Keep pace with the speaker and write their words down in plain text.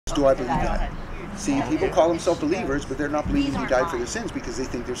do I believe that? See, people call themselves believers, but they're not believing he died for their sins because they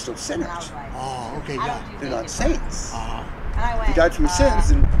think they're still sinners. Oh, okay, yeah. They're not saints. Uh-huh. If he died for your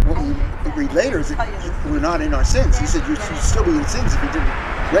sins, and what we read later is that we're not in our sins. He said you'd still be in sins if you didn't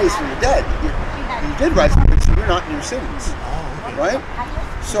raise from the dead. You did rise from the dead, so you're not in your sins. Oh, okay. Right?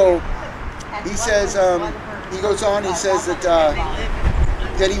 So he says, he goes on, he says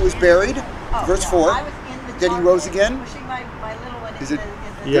that he was buried, verse 4, that he rose again. Is it?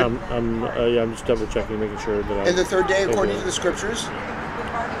 Yeah, I'm just double checking, making sure that I. And the third day, according to the scriptures.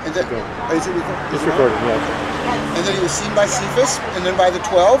 And then, is it it's recorded, yeah. And then he was seen by Cephas, and then by the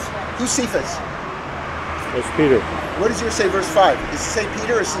 12. Who's Cephas? It's Peter. What does yours say, verse 5? Does it say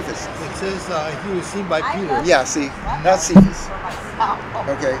Peter or Cephas? It says he was seen by Peter. Yeah, see, not Cephas.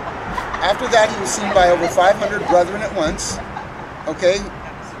 Okay. After that, he was seen by over 500 brethren at once. Okay,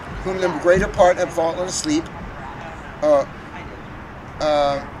 whom the greater part have fallen asleep.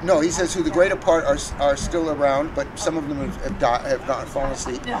 No, he says who the greater part are still around, but some of them have not fallen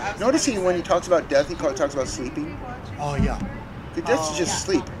asleep. Notice when he talks about death, he talks about sleeping. Oh yeah. Death is just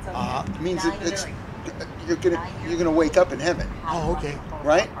sleep. It means you're gonna wake up in heaven. Oh, okay.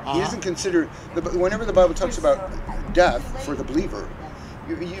 Right? He doesn't consider whenever the Bible talks about death for the believer,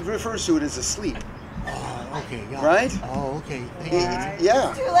 he refers to it as a sleep. Oh, okay. Yeah. Right? Oh, okay.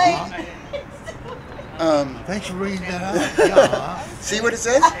 Yeah. Too late. Thanks for reading that out. Yeah. See what it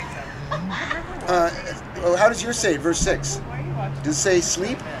says? How does yours say, verse 6? Does it say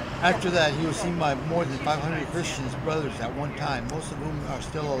sleep? After that, he was seen by more than 500 Christians, brothers, at one time, most of whom are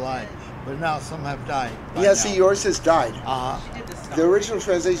still alive, but now some have died. Yeah, see, yours says died. Uh-huh. The original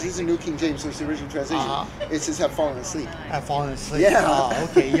translation, this is a New King James, so it's the original translation. It says have fallen asleep. Have fallen asleep. Yeah.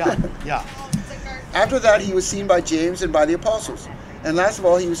 Okay, yeah, yeah. After that, he was seen by James and by the apostles. And last of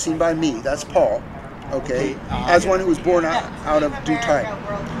all, he was seen by me. That's Paul. Okay, as one who was born out of due time.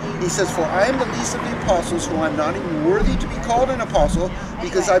 He says, for I am the least of the apostles, who I am not even worthy to be called an apostle,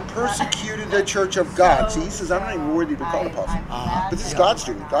 because I persecuted the church of God. See, he says, I'm not even worthy to be called an apostle. But this is God's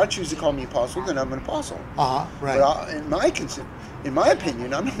doing. God chooses to call me apostle, then I'm an apostle. Right. But in my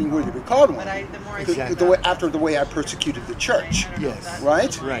opinion, I'm not even worthy to be called one. Exactly. After the way I persecuted the church. Yes.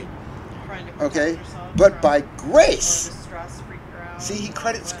 Right? Right. Okay, but by grace. See, he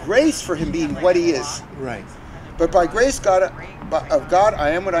credits grace for him being what he is. Right. But by grace of God,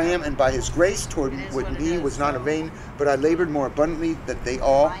 I am what I am, and by his grace toward me was not in vain, but I labored more abundantly that they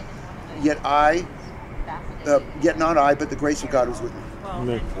all, yet not I, but the grace of God was with me.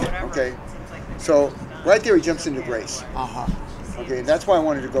 Okay, so right there he jumps into grace. Okay, and that's why I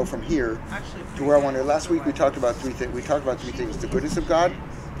wanted to go from here to where I wanted. Last week we talked about three things. We talked about three things: the goodness of God,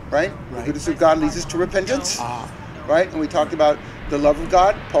 right? The goodness of God leads us to repentance. Right? And we talked about the love of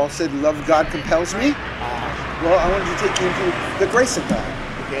God. Paul said the love of God compels me. Well, I wanted to take you into the grace of God.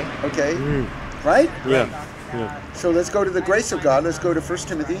 Okay? Right? Yeah. So let's go to the grace of God. Let's go to 1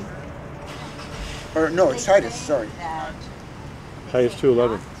 Timothy. Or no, it's Titus, sorry. Titus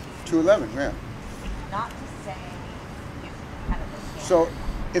 2:11. 2:11, yeah. So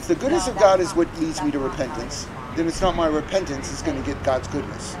if the goodness of God is what leads me to repentance, then it's not my repentance that's going to get God's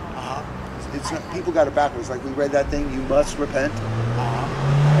goodness. It's not, people got it backwards. Like we read that thing, you must repent. What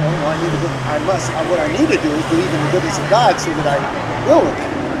I need to do is believe in the goodness of God so that I will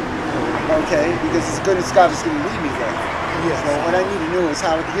repent. Okay? Because the goodness of God is going to lead me there. Yes. So what I need to know is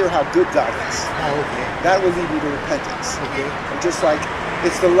hear how good God is. That will lead me to repentance. And just like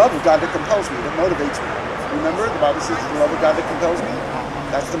it's the love of God that compels me, that motivates me. Remember, the Bible says it's the love of God that compels me.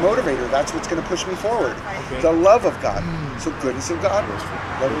 That's the motivator. That's what's going to push me forward. The love of God. So goodness of God,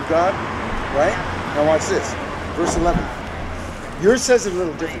 love of God. Right? Now watch this. Verse 11. Yours says it a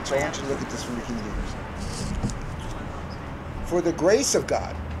little different, so I want you to look at this from the King James. For the grace of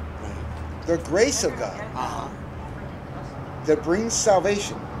God, the grace of God that brings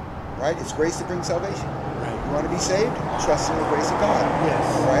salvation, right? It's grace that brings salvation. You want to be saved? Trust in the grace of God.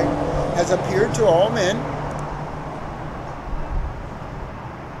 Yes. Right? Has appeared to all men.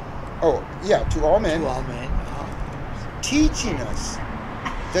 To all men. To all men. Teaching us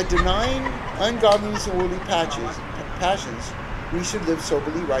that denying ungodliness and worldly passions, we should live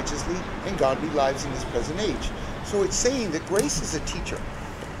soberly, righteously, and godly lives in this present age. So it's saying that grace is a teacher.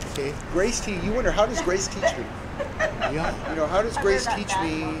 Okay, grace you wonder, how does grace teach me? Yeah. How does grace teach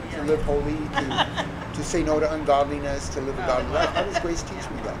me to live holy, to say no to ungodliness, to live a godly life? How does grace teach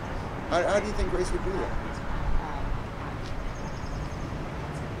me that? How do you think grace would do that?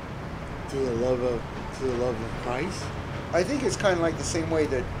 To the love of Christ. I think it's kind of like the same way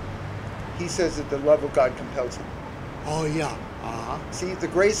that he says that the love of God compels him. Oh, yeah. See, the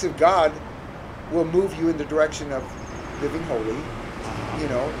grace of God will move you in the direction of living holy. you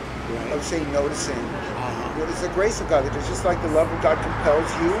know, of saying no to sin. What is the grace of God? It's just like the love of God compels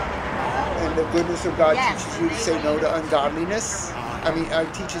you, and the goodness of God teaches you to say no to ungodliness. I mean,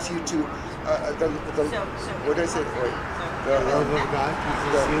 teaches you to what did I say? The love of God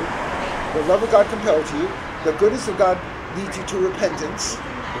teaches you. The love of God compels you. The goodness of God leads you to repentance.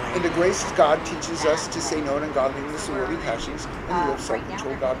 And the grace of God teaches us to say no to ungodliness and worldly passions and live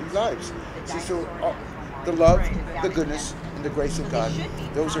self-controlled, godly lives. See, so the love, the goodness, and the grace of God,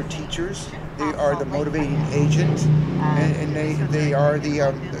 those are teachers. They are the motivating agent, and they are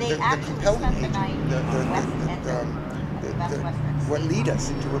the compelling agent, what lead us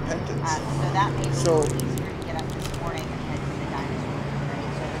into repentance. So get up this morning and head to the dinosaur.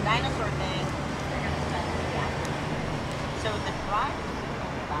 Right? So the dinosaur thing, they're going to spend the afternoon. So the drive is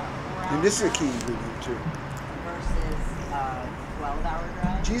only about a 4-hour and this is a drive key ingredient too. versus a 12-hour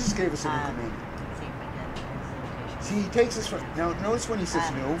drive. Jesus gave us a new commandment. See, he takes us from, now notice when he says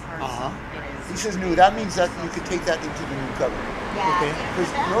new, he says new, that means that you could take that into the new covenant. Okay.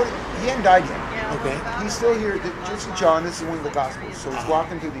 Because he hadn't died yet. Okay. He's still here, just as John, this is one of the Gospels, so he's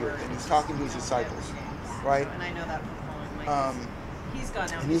walking through the earth, and he's talking to his disciples, right? And I know that from following my he's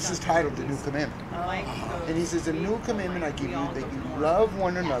gone out. And this is titled the New Commandment. And he says, a new commandment I give you, that you love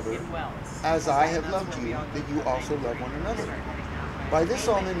one another as I have loved you, that you also love one another. By this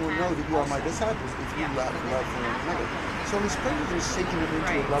all men will know that you are my disciples, if you love one another. So his purpose is taking them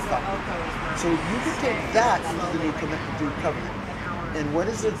into a love covenant. So you can take that into the new covenant. And what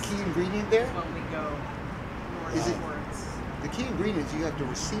is the key ingredient there? Is it the key ingredient is you have to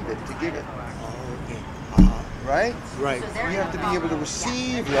receive it to give it. Right? Right. You have to be able to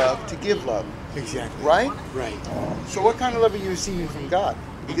receive love to give love. Exactly. Right? Right. So what kind of love are you receiving from God?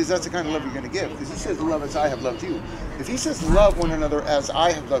 Because that's the kind of love you're going to give. Because he says, love as I have loved you. If he says, love one another as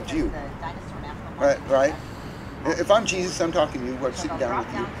I have loved you, right? If I'm Jesus, I'm talking to you, I'm sitting down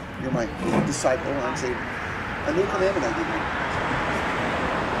with you, you're my disciple, and I'm saying, a new commandment I give you.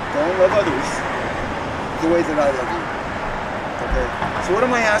 Don't love others the way that I love you. Okay? So what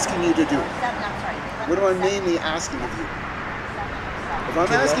am I asking you to do? What am I mainly asking of you? If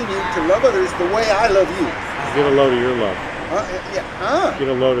I'm asking you to love others the way I love you. Get a load of your love. Get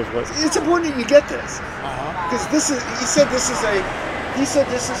a load of what? It's important that you get this. Because this is, he said this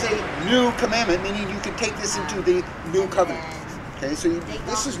is a new commandment, meaning you can take this into the new covenant. Okay, so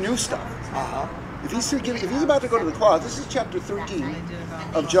this is new stuff. If he's about to go to the cross, this is chapter 13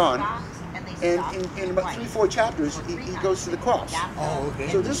 of John, and in about 3-4 chapters, he goes to the cross. Oh, okay.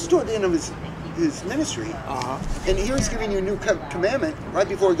 So this is toward the end of his ministry, and here he's giving you a new commandment right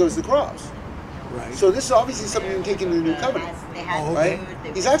before he goes to the cross. Right. So this is obviously something you can take into the new covenant, right?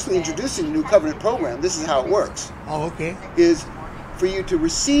 He's actually introducing a new covenant program. This is how it works. Oh, okay. Is for you to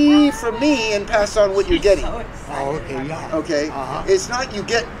receive from me and pass on what you're getting. Oh, okay, yeah. Okay? It's not you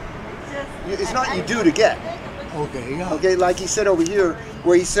get, it's not you do to get. Okay, yeah. Okay, like he said over here,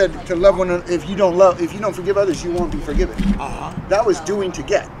 where he said to love one another, if you don't forgive others, you won't be forgiven. That was doing to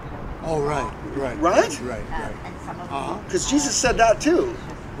get. Oh, right. Right? Because Jesus said that too.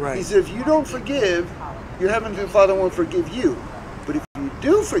 Right. He said, if you don't forgive, your heavenly Father won't forgive you. But if you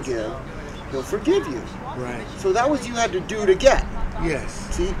do forgive, he'll forgive you. Right. So that was you had to do to get. Yes.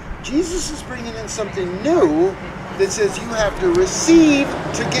 See, Jesus is bringing in something new that says you have to receive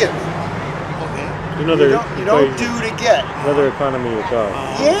to give. Okay. You don't do to get. Another economy of God.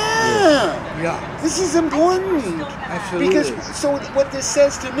 Yeah. This is important. Absolutely. Because so what this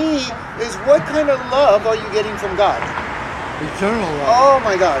says to me is, what kind of love are you getting from God? Eternal love. Oh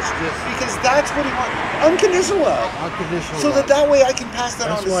my gosh. Because that's what he wants. Unconditional love. Unconditional so love. that way I can pass that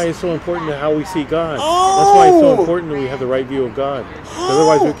on. That's why it's so important to how we see God. That's why it's so important that we have the right view of God.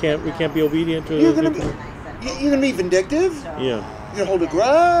 Otherwise we can't be obedient to you're gonna be vindictive. Yeah. You're gonna hold a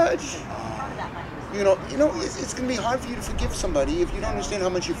grudge. You know, it's going to be hard for you to forgive somebody if you don't understand how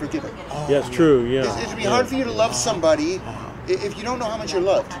much you're forgiven. Yes, true. Yeah. It's going to be hard for you to love somebody if you don't know how much you're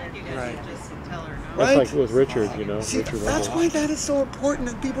loved. Right. That's like with Richard, See, Richard that's why that is so important,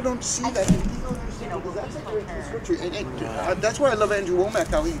 and people don't see that. And people don't understand, because that's like the scripture. And that's why I love Andrew Womack,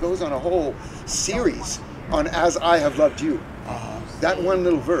 how he goes on a whole series on "As I have loved you." That one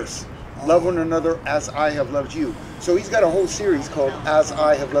little verse. Love one another as I have loved you. So he's got a whole series called As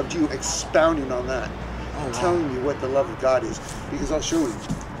I Have Loved You, expounding on that. Telling you what the love of God is. Because I'll show you.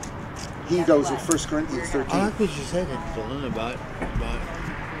 He goes with 1 Corinthians 13. I like what you said, Dylan, about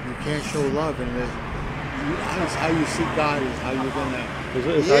you can't show love, and how you see God is how you're going to...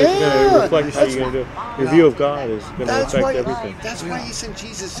 It's how you're going to reflect how you're going to do. Your view of God is going to affect everything. That's why he sent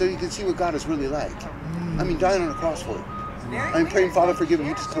Jesus, so you can see what God is really like. I mean, dying on the cross for you. I'm praying, Father, forgive him,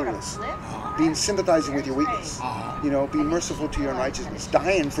 he just told us. being sympathizing with your weakness, being merciful to your unrighteousness,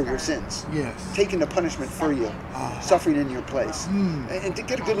 dying for your sins, taking the punishment for you, suffering in your place, and to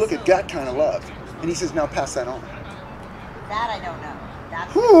get a good look at that kind of love. And he says, now pass that on. That I don't know.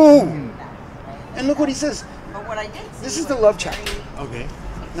 That's and look what he says. But what I did see this is the love chapter. Okay.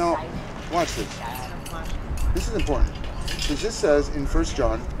 Now, watch this. This is important. Because this says in 1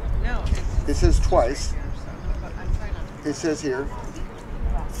 John, it says twice, it says here,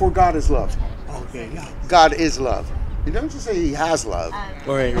 for God is love. Okay, yeah. God is love. It doesn't just say he has love.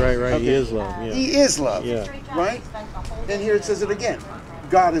 Right. Okay. He is love. Yeah. He is love. Yeah. Right? And here it says it again.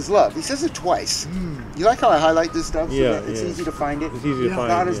 God is love. He says it twice. You like how I highlight this stuff so that it's easy to find it? It's easy to find.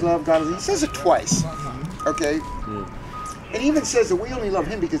 God is love. God is love. He says it twice. Okay? Yeah. It even says that we only love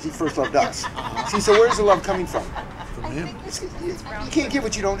him because he first loved us. See, so where's the love coming from? From him. You can't get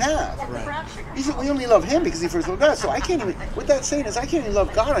what you don't have. Right. He said we only love him because he first loved us. So I can't even, what that's saying is I can't even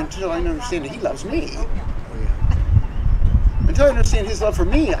love God until I understand that he loves me. Oh, yeah. Until I understand his love for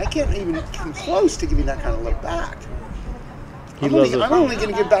me, I can't even come close to giving that kind of love back. I'm only going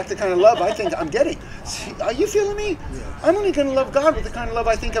to give back the kind of love I think I'm getting. See, are you feeling me? Yes. I'm only going to love God with the kind of love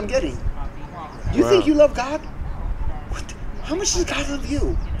I think I'm getting. You think you love God? What? How much does God love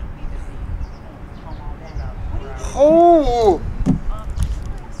you? Oh!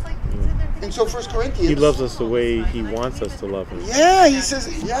 And so 1 Corinthians... He loves us the way he wants us to love him. Yeah, he says,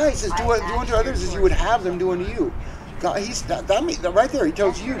 do unto others as you would have them do unto you. God, that right there, he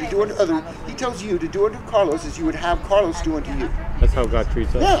tells you to do unto others. He tells you to do unto Carlos as you would have Carlos do unto you. That's how God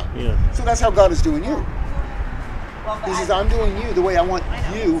treats us. Yeah. So that's how God is doing you. He says, I'm doing you the way I want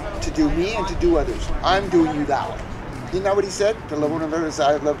you to do me and to do others. I'm doing you that way. Isn't that what he said? To love one another as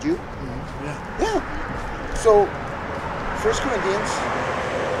I have loved you? Mm-hmm. Yeah. So, 1 Corinthians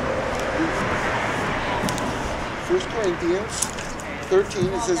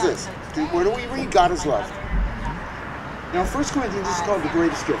 13, it says this. Where do we read? God is love. Now, 1 Corinthians is called the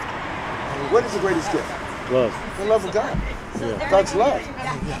greatest gift. What is the greatest gift? Love. The love of God. Yeah. God's love.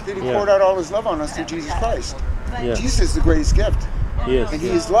 That he poured out all his love on us through Jesus Christ. Yeah. Jesus is the greatest gift. Yes. And he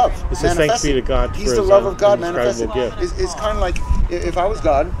is love. It says thanks be to God He's for the his love of God manifested. indescribable gift. It's kind of like if I was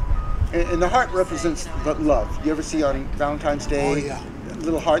God, and the heart represents the love. You ever see on Valentine's Day,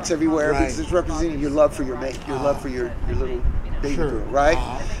 little hearts everywhere? Because it's representing your love for your mate, your love for your little baby girl, right?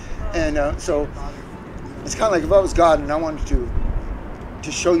 And so it's kind of like if I was God and I wanted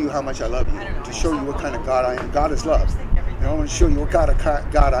to show you how much I love you, to show you what kind of God I am. God is love. And I want to show you what kind of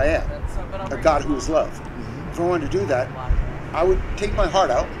God I am, a God who is love. If I wanted to do that, I would take my heart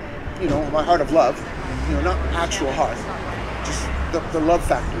out, my heart of love, not actual heart, just the love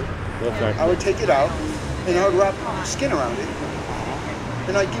factor. I would take it out and I would wrap skin around it,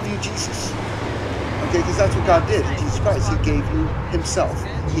 and I'd give you Jesus. Okay, because that's what God did in Jesus Christ. He gave you himself.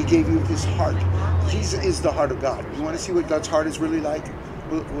 He gave you his heart. Jesus is the heart of God. You want to see what God's heart is really like?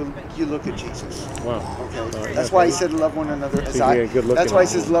 Well, you look at Jesus. Wow. Okay. That's why he said, "Love one another as I." That's why he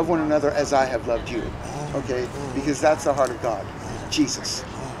says, "Love one another as I have loved you." Okay, because that's the heart of God, Jesus.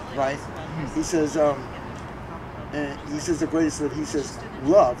 Right? He says, and he says the greatest love. He says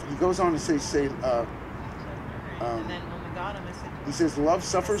love. He goes on to say, he says, love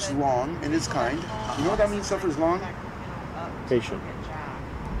suffers long and is kind. You know what that means? Suffers long. Patient.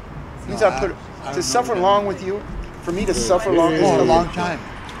 Means to suffer long with you. For me to suffer long is a long time.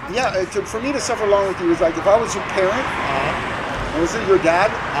 Yeah, for me to suffer long with you is like if I was your parent, I was your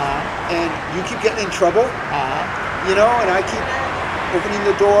dad, and you keep getting in trouble, and I keep opening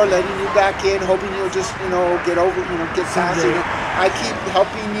the door, letting you back in, hoping you'll just, get over, get past it. I keep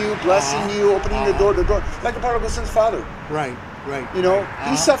helping you, blessing you, opening the door, like a prodigal son's father. Right.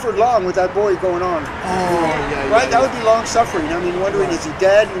 He suffered long with that boy going on. That would be long suffering. I mean, wondering, is he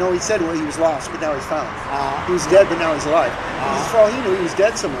dead? He said, well, he was lost, but now he's found. He was dead, but now he's alive. Because for all he knew, he was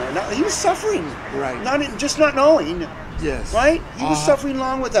dead somewhere. Now, he was suffering. Right. Just not knowing. Yes. Right? He was suffering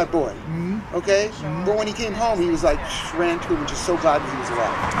long with that boy. Mm-hmm. Okay? Mm-hmm. But when he came home, he was like, ran to him and just so glad that he was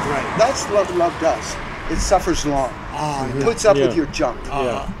alive. Right. That's what love does. It suffers long. It puts up with your junk.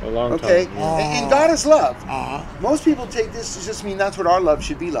 A long time. Okay? And God is love. Most people take this to just mean that's what our love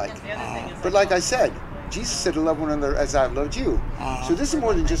should be like. But like I said, Jesus said to love one another as I have loved you. So this is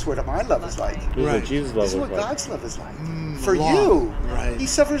more than just what my love is like. This is what Jesus' love This is what is like. God's love is like. For you. Right. He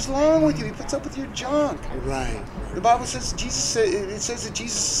suffers long with you. He puts up with your junk. Right. The Bible says it says that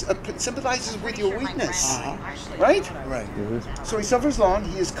Jesus sympathizes with your weakness. Right? Right. Mm-hmm. So he suffers long.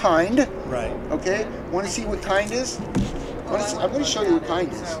 He is kind. Right. Okay? Want to see what kind is? I'm going to show you what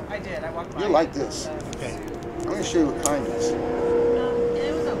kind is. I did. I walked by. You'll like this. Okay. I'm going to show you what kind is.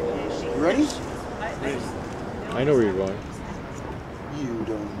 It was okay. You ready? I know where you're going. You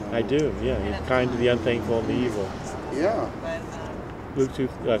don't know. I do. Yeah, he's kind to the unthankful and the evil. Yeah. Luke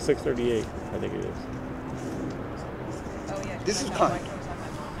 6:38, I think it is. This is kind.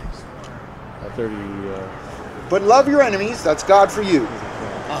 30. But love your enemies. That's God for you.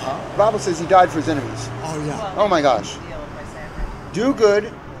 The Bible says he died for his enemies. Oh, yeah. Oh my gosh. Do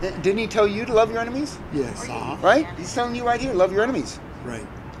good. Didn't he tell you to love your enemies? Yes. Right? He's telling you right here, love your enemies. Right.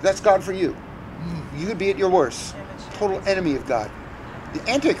 That's God for you. You could be at your worst. Total enemy of God. The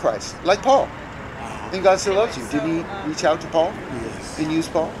Antichrist, like Paul. And God still loves you. Didn't he reach out to Paul? Yes. And use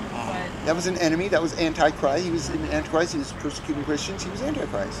Paul? That was an enemy. That was Antichrist. He was an Antichrist. He was persecuting Christians. He was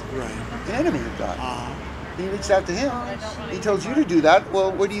Antichrist. Right. An enemy of God. And he reached out to him. He tells you to do that.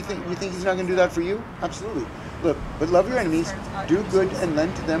 Well, what do you think? You think he's not going to do that for you? Absolutely. Look, but love your enemies. Do good and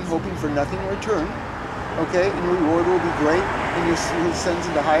lend to them, hoping for nothing in return. Okay? And your reward will be great, and your sends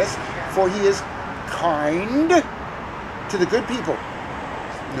in the highest. For he is kind to the good people.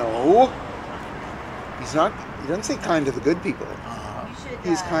 No. He's not. He doesn't say kind to the good people. He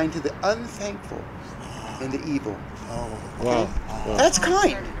is kind to the unthankful and the evil. Wow. That's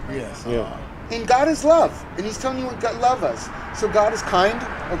kind. Yes. Yeah. And God is love. And he's telling you what God love us. So God is kind.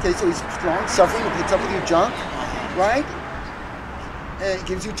 Okay, so he's long suffering. He picks up with your junk. Right? And it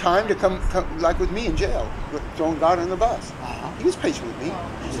gives you time to come like with me in jail, throwing God on the bus. He was patient with me.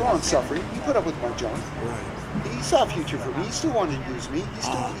 He's long suffering. He put up with my junk. Right. He saw a future for me. He still wanted to use me. He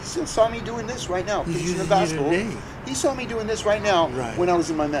still saw me doing this right now, He's preaching the using you gospel. today. He saw me doing this right now Right. when I was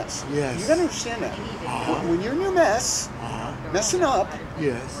in my mess. Yes. You gotta understand that. When you're in your mess, messing up,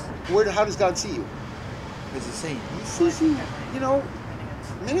 Yes. how does God see you? It's the same. He sees you,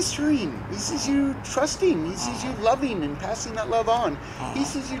 ministering. He sees you trusting. He sees you loving and passing that love on. He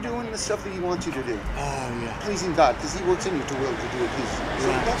sees you doing the stuff that he wants you to do. Oh, yeah. Pleasing God, because he works in you to will to do it pleasing. So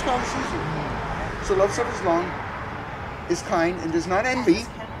Right. that's how he sees you. So love suffers long, is kind, and does not envy.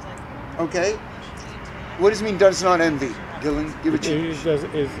 Okay? What does it mean, does not envy? Dylan, give it to you.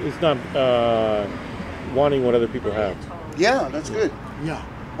 It's not wanting what other people have. Yeah, that's good. Yeah.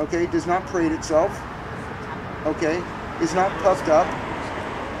 Okay? Does not parade itself. Okay? Is not puffed up.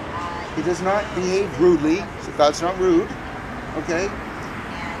 He does not behave rudely. So God's not rude. Okay?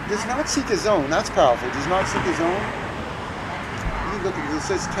 Does not seek his own. That's powerful. Does not seek his own. Let me look at this. It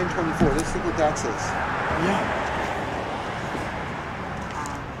says 10:24. Let's look what that says. Yeah.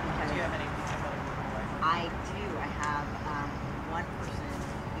 Do you have any? I do. I have one person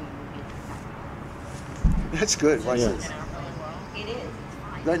who is That's good. Why Yeah. says it is. It's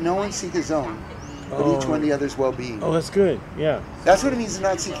fine. let no one seek his own, but each one the other's well-being. Oh, that's good. Yeah. That's what it means to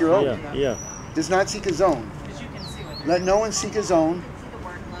not seek your own. Yeah. Does not seek his own. Let no one seek his own,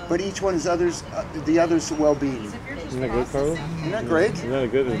 but each one is the other's well-being. Isn't that good, Carlos? Isn't that great? Isn't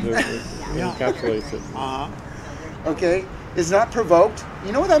that good? It encapsulates it. Okay. Is not provoked.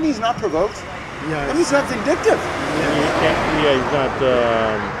 You know what that means? Not provoked. Yeah. That means not vindictive. He's not.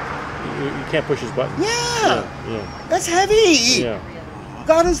 You can't push his buttons. Yeah. Yeah. That's heavy. Yeah.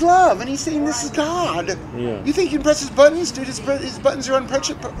 God is love, and he's saying this is God. Yeah. You think you can press his buttons? Dude, his buttons are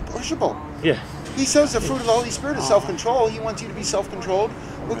unpushable. Yeah. He says the fruit of the Holy Spirit is self-control. He wants you to be self-controlled.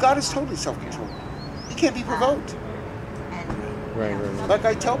 Well, God is totally self-controlled. He can't be provoked. Right. Like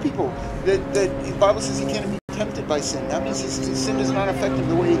I tell people, that the Bible says he can't be tempted by sin. That means his sin does not affect him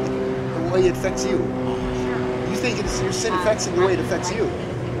the way it affects you. You think your sin affects him the way it affects you.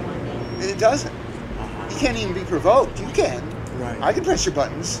 It doesn't. He can't even be provoked. You can. Right. I can press your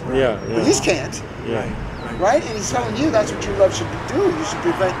buttons. Yeah. But he can't. Yeah. Right? And he's telling you that's what your love should do. You should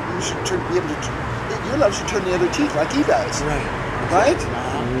be able to, your love should turn the other cheek like he does. Right. Right?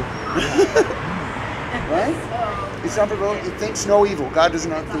 Right? It's not provoked. It thinks no evil. God does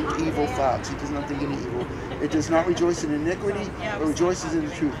not think evil thoughts. He does not think any evil. It does not rejoice in iniquity, but rejoices in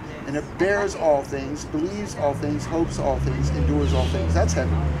the truth. And it bears all things, believes all things, hopes all things, endures all things. That's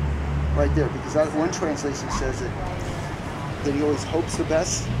heaven. Right there. Because that one translation says that he always hopes the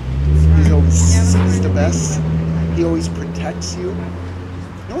best. He always sees the best. He always protects you. You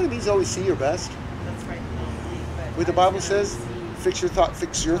know what it means to always see your best? What the Bible says? Fix your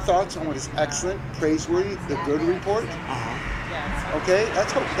thoughts on what is excellent, praiseworthy, the good report. Okay?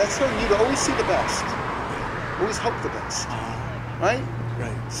 That's telling you to always see the best. Always hope the best. Right?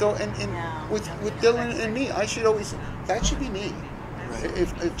 Right. So and with Dylan and me, that should be me. Right.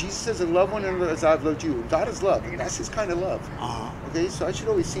 If Jesus says, love one another as I've loved you, God is love. That's his kind of love. Okay, so I should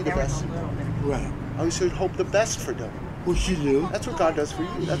always see the best. Right. I always should hope the best for Dylan. What you do? That's what God does for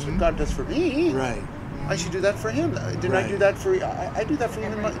you. That's what God does for me. Right. I should do that for him. Didn't I do that for you? I do that for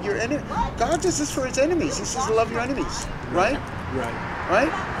even your enemy. God does this for his enemies. He says to love your enemies. Right? Right.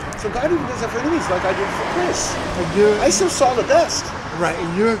 Right? So God even does that for enemies like I did for Chris. I do. I still saw the best. Right,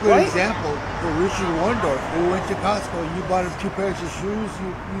 and you're a good Right? example for Richard Warndorf, who went to Costco and you bought him 2 pairs of shoes.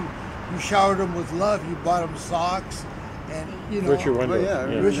 You showered him with love. You bought him socks, and you know. Richard Wendell. yeah,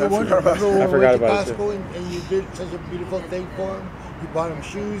 Yeah. Richard I forgot Warndorf. about Remember when I we forgot went to about it, Costco and you did such a beautiful thing for him? You bought him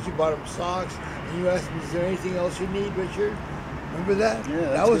shoes. You bought him socks, and you asked him, "Is there anything else you need, Richard?" Remember that? Yeah,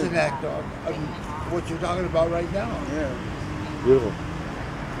 that that's was good. an act of what you're talking about right now. Yeah. Beautiful.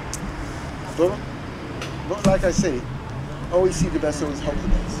 But like I say, always see the best, always hope the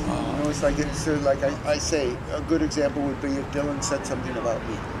best. You know, it's like I say, a good example would be if Dylan said something about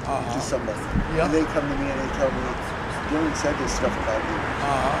me to somebody. Yeah. And they come to me and they tell me, Dylan said this stuff about you.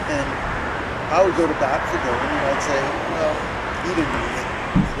 Uh-huh. And I would go to bat for Dylan and I'd say, well, he didn't mean it.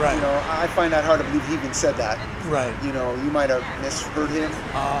 Right. You know, I find that hard to believe he even said that. Right. You know, you might have misheard him.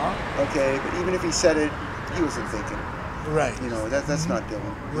 Okay, but even if he said it, he wasn't thinking. Right. You know, that's not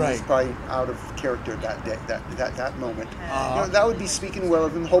Dylan. Right. He's probably out of character that day, that moment. You know, that would be speaking well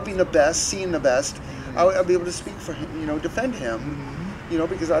of him, hoping the best, seeing the best. I'll be able to speak for him, you know, defend him. You know,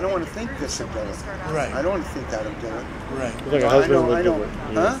 because I don't want to think this of Dylan. Right. I don't want to think that of Dylan. Right. It's like a I husband know, would I do know. it.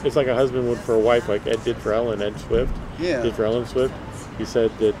 Huh? It's like a husband would for a wife, like Ed did for Ellen, Ed Swift. Yeah. Did for Ellen Swift. He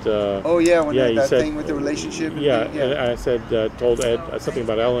said that. Oh yeah, when he that said, thing with the relationship. And Yeah, thing, and I said, told Ed something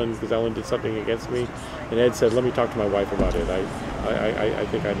about Ellen because Ellen did something against me, and Ed said, "Let me talk to my wife about it. I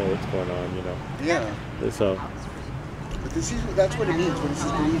think I know what's going on, you know." Yeah. So. But that's what it means when it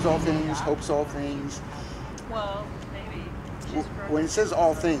says believes all things, hopes all things. Well, maybe. When it says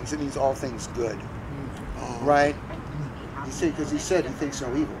all things, it means all things good, right? Because he said he thinks no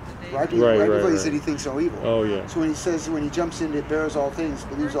evil, right? Before he said he thinks no evil. Oh yeah. So when he jumps into it, bears all things,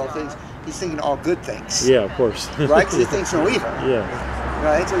 believes all things, he's thinking all good things. Yeah, of course. Right? Because he thinks no evil. Yeah.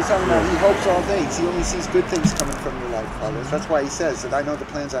 Right? So he's talking about he hopes all things. He only sees good things coming from your life, Carlos. That's why he says that I know the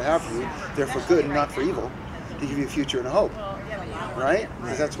plans I have for you. They're for good and not for evil, to give you a future and a hope. Right?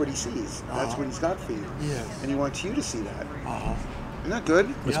 Because that's what he sees. That's what he's got for you. Yes. And he wants you to see that. Isn't that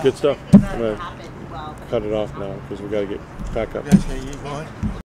good? It's good stuff. I'm gonna Well, cut it off now because we got to get back up. You guys, can you go on?